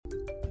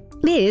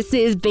This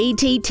is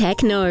BT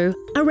TechKnow,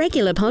 a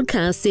regular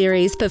podcast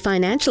series for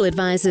financial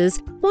advisors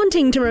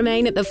wanting to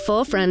remain at the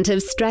forefront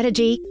of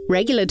strategy,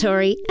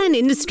 regulatory and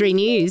industry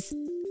news.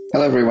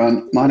 Hello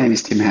everyone, my name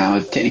is Tim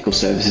Howard, Technical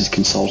Services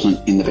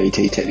Consultant in the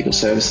BT Technical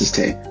Services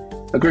team,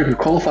 a group of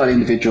qualified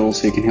individuals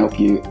who can help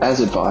you as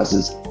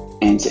advisors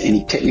answer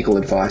any technical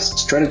advice,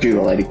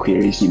 strategy-related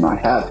queries you might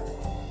have.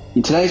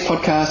 In today's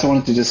podcast, I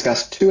wanted to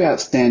discuss two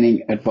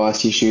outstanding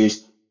advice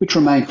issues which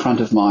remain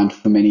front of mind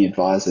for many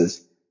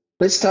advisors.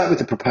 Let's start with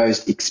the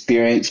proposed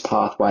experience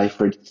pathway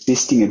for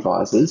existing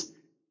advisors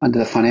under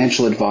the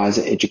Financial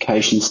Advisor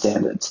Education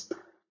Standards.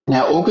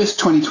 Now, August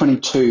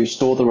 2022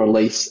 saw the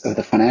release of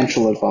the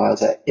Financial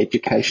Advisor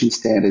Education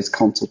Standards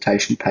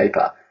consultation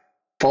paper,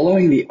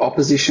 following the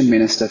Opposition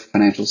Minister for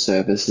Financial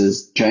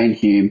Services, Jane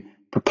Hume,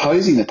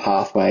 proposing the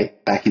pathway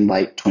back in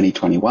late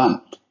 2021,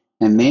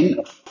 and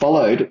then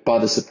followed by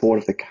the support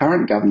of the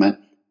current government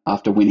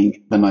after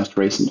winning the most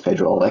recent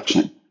federal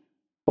election.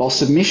 While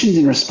submissions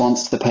in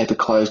response to the paper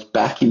closed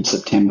back in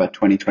September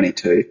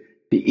 2022,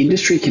 the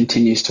industry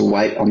continues to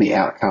wait on the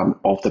outcome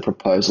of the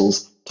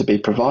proposals to be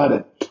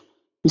provided.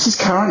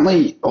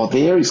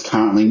 There is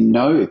currently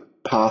no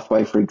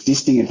pathway for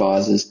existing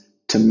advisors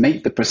to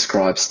meet the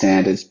prescribed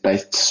standards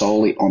based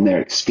solely on their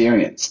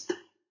experience.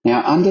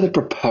 Now, under the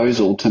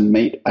proposal to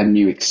meet a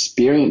new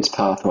experience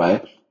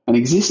pathway, an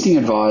existing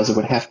advisor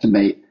would have to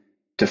meet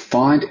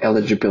defined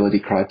eligibility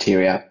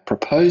criteria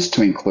proposed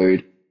to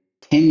include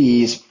 10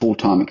 years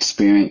full-time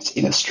experience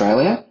in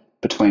Australia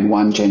between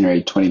 1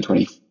 January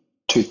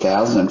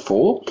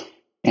 2004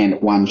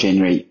 and 1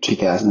 January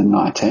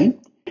 2019,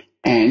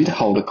 and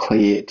hold a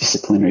clear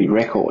disciplinary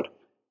record.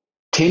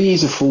 10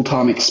 years of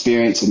full-time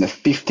experience in the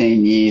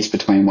 15 years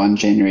between 1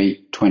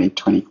 January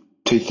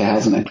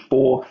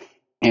 2004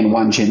 and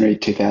 1 January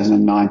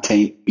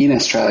 2019 in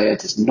Australia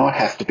does not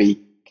have to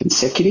be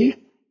consecutive,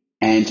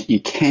 and you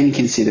can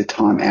consider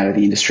time out of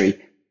the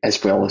industry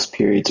as well as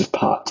periods of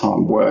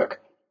part-time work,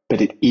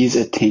 but it is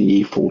a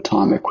 10-year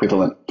full-time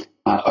equivalent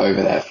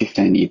over that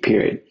 15-year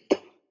period.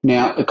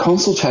 Now, the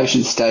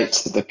consultation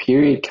states that the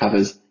period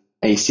covers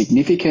a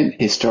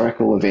significant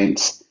historical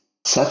events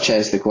such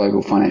as the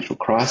global financial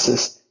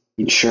crisis,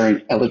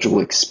 ensuring eligible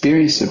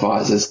experienced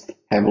advisors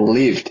have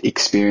lived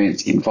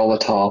experience in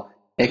volatile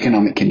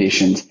economic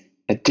conditions.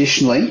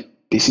 Additionally,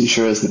 this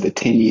ensures that the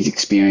 10 years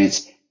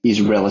experience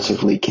is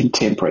relatively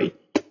contemporary.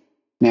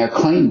 Now, a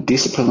clean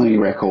disciplinary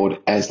record,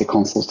 as the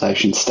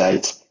consultation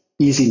states,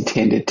 is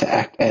intended to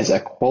act as a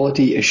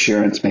quality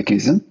assurance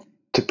mechanism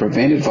to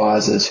prevent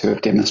advisors who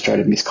have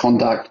demonstrated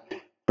misconduct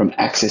from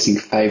accessing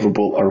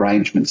favourable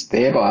arrangements,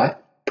 thereby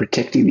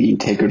protecting the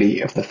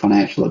integrity of the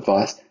financial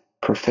advice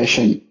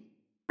profession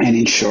and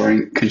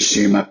ensuring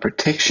consumer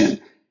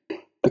protection.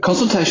 The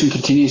consultation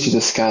continues to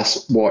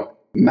discuss what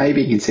may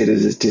be considered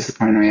as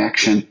disciplinary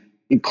action,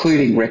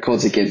 including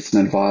records against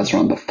an advisor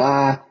on the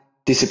FAR,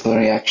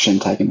 disciplinary action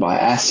taken by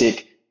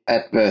ASIC,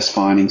 adverse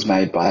findings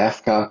made by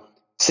AFCA,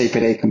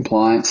 CPD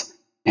compliance,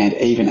 and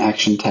even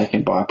action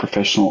taken by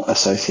professional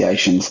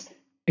associations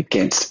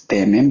against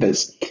their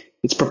members.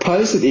 It's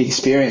proposed that the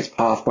experience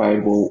pathway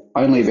will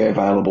only be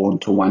available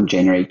until 1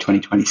 January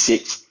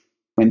 2026,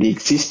 when the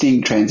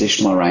existing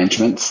transitional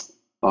arrangements,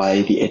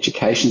 i.e. the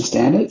education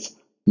standards,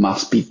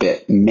 must be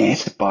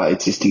met by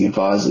existing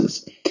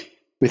advisors.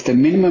 With the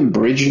minimum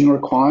bridging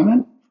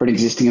requirement for an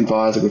existing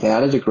advisor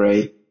without a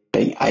degree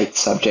being 8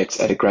 subjects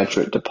at a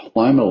graduate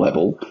diploma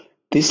level,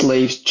 this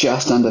leaves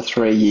just under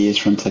 3 years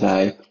from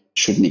today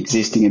should an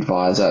existing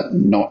advisor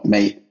not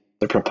meet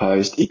the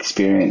proposed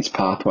experience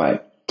pathway.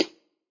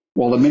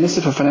 While the Minister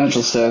for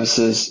Financial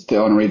Services,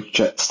 the Honourable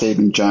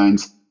Stephen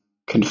Jones,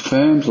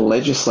 confirmed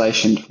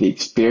legislation for the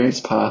experience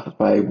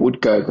pathway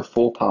would go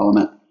before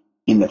Parliament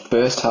in the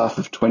first half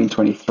of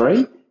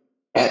 2023,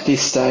 at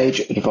this stage,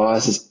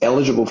 advisors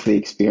eligible for the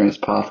experience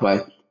pathway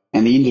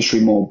and the industry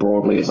more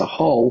broadly as a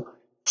whole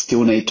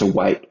still need to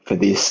wait for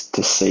this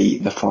to see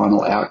the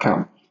final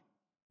outcome.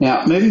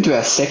 Now, moving to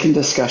our second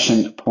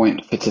discussion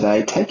point for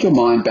today, take your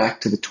mind back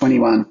to the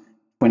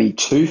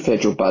 21-22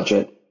 federal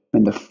budget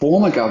when the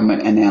former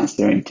government announced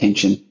their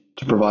intention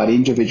to provide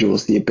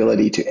individuals the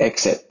ability to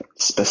exit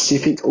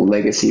specific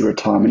legacy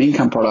retirement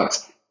income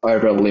products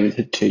over a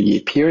limited 2-year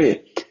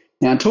period.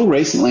 Now, until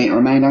recently, it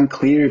remained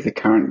unclear if the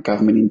current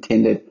government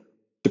intended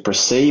to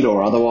proceed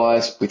or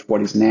otherwise with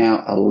what is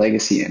now a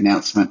legacy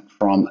announcement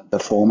from the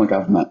former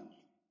government.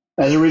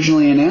 As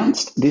originally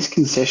announced, this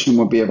concession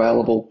would be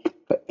available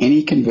for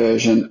any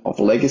conversion of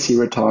legacy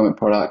retirement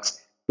products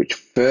which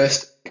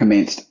first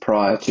commenced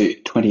prior to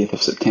 20th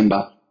of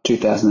September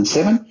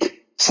 2007,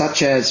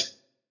 such as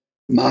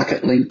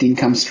market-linked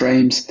income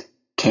streams,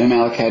 term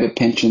allocated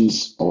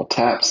pensions or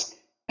TAPs,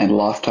 and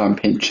lifetime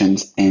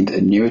pensions and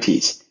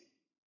annuities.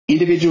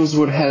 Individuals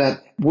would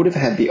have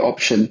had the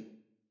option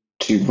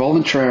to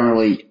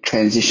voluntarily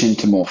transition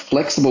to more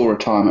flexible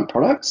retirement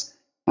products,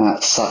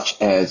 such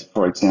as,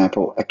 for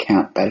example,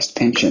 account-based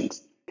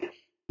pensions.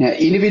 Now,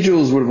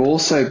 individuals would have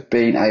also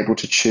been able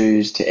to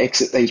choose to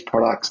exit these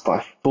products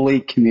by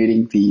fully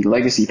commuting the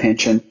legacy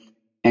pension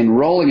and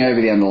rolling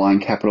over the underlying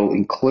capital,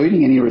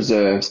 including any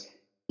reserves,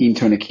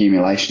 into an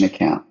accumulation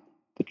account.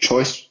 The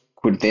choice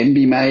could then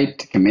be made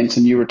to commence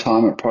a new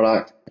retirement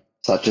product,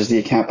 such as the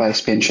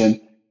account-based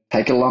pension,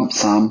 take a lump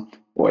sum,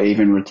 or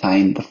even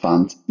retain the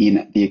funds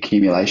in the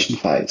accumulation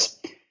phase.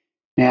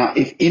 Now,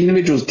 if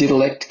individuals did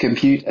elect to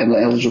compute an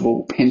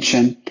eligible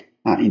pension,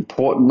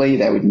 importantly,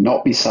 they would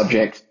not be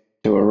subject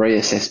to a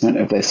reassessment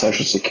of their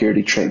Social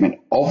Security treatment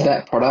of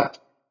that product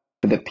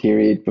for the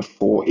period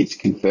before its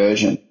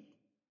conversion.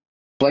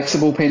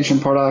 Flexible pension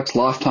products,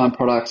 lifetime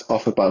products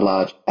offered by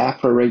large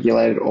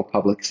APRA-regulated or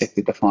public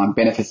sector defined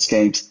benefit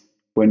schemes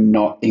were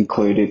not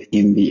included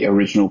in the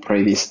original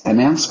previous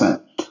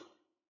announcement.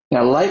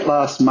 Now, late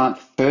last month,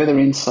 further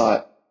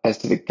insight as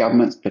to the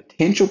government's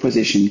potential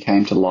position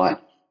came to light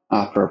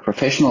after a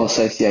professional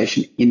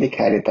association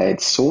indicated they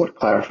had sought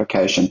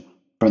clarification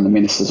from the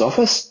Minister's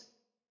office,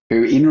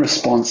 who in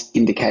response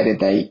indicated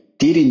they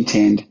did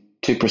intend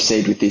to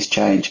proceed with this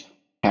change.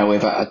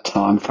 However, a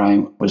time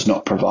frame was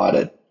not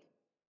provided.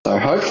 So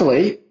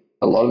hopefully,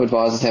 a lot of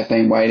advisors have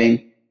been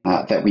waiting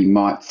that we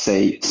might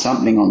see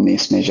something on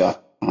this measure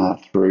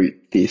through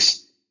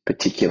this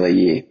particular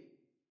year.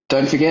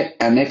 Don't forget,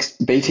 our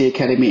next BT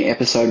Academy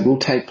episode will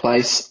take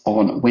place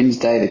on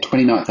Wednesday, the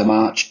 29th of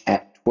March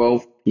at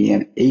 12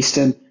 p.m.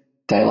 Eastern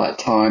Daylight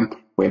Time,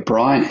 where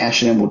Brian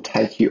Ashenden will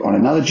take you on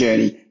another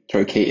journey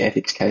through key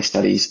ethics case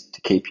studies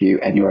to keep you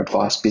and your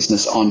advice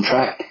business on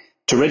track.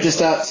 To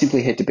register,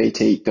 simply head to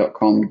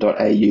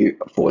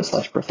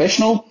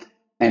bt.com.au/professional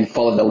and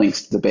follow the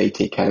links to the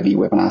BT Academy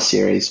webinar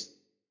series.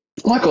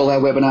 Like all our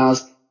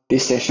webinars,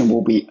 this session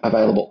will be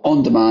available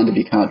on demand if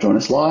you can't join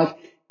us live,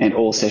 and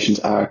all sessions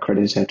are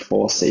accredited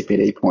for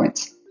CPD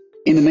points.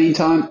 In the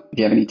meantime, if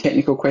you have any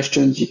technical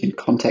questions, you can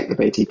contact the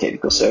BT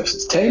Technical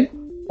Services team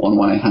on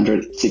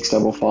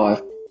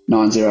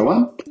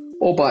 1-800-655-901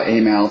 or by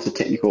email to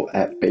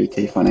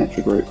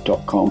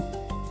technical@btfinancialgroup.com.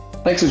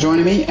 Thanks for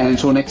joining me, and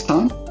until next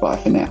time, bye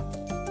for now.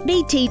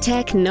 BT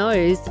Tech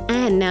knows,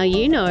 and now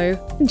you know.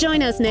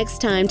 Join us next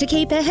time to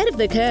keep ahead of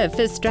the curve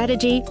for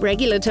strategy,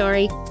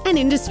 regulatory, and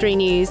industry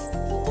news.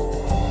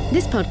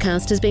 This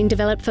podcast has been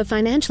developed for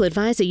financial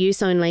advisor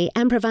use only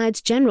and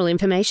provides general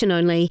information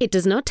only. It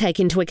does not take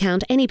into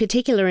account any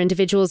particular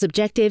individual's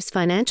objectives,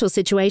 financial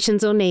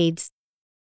situations, or needs.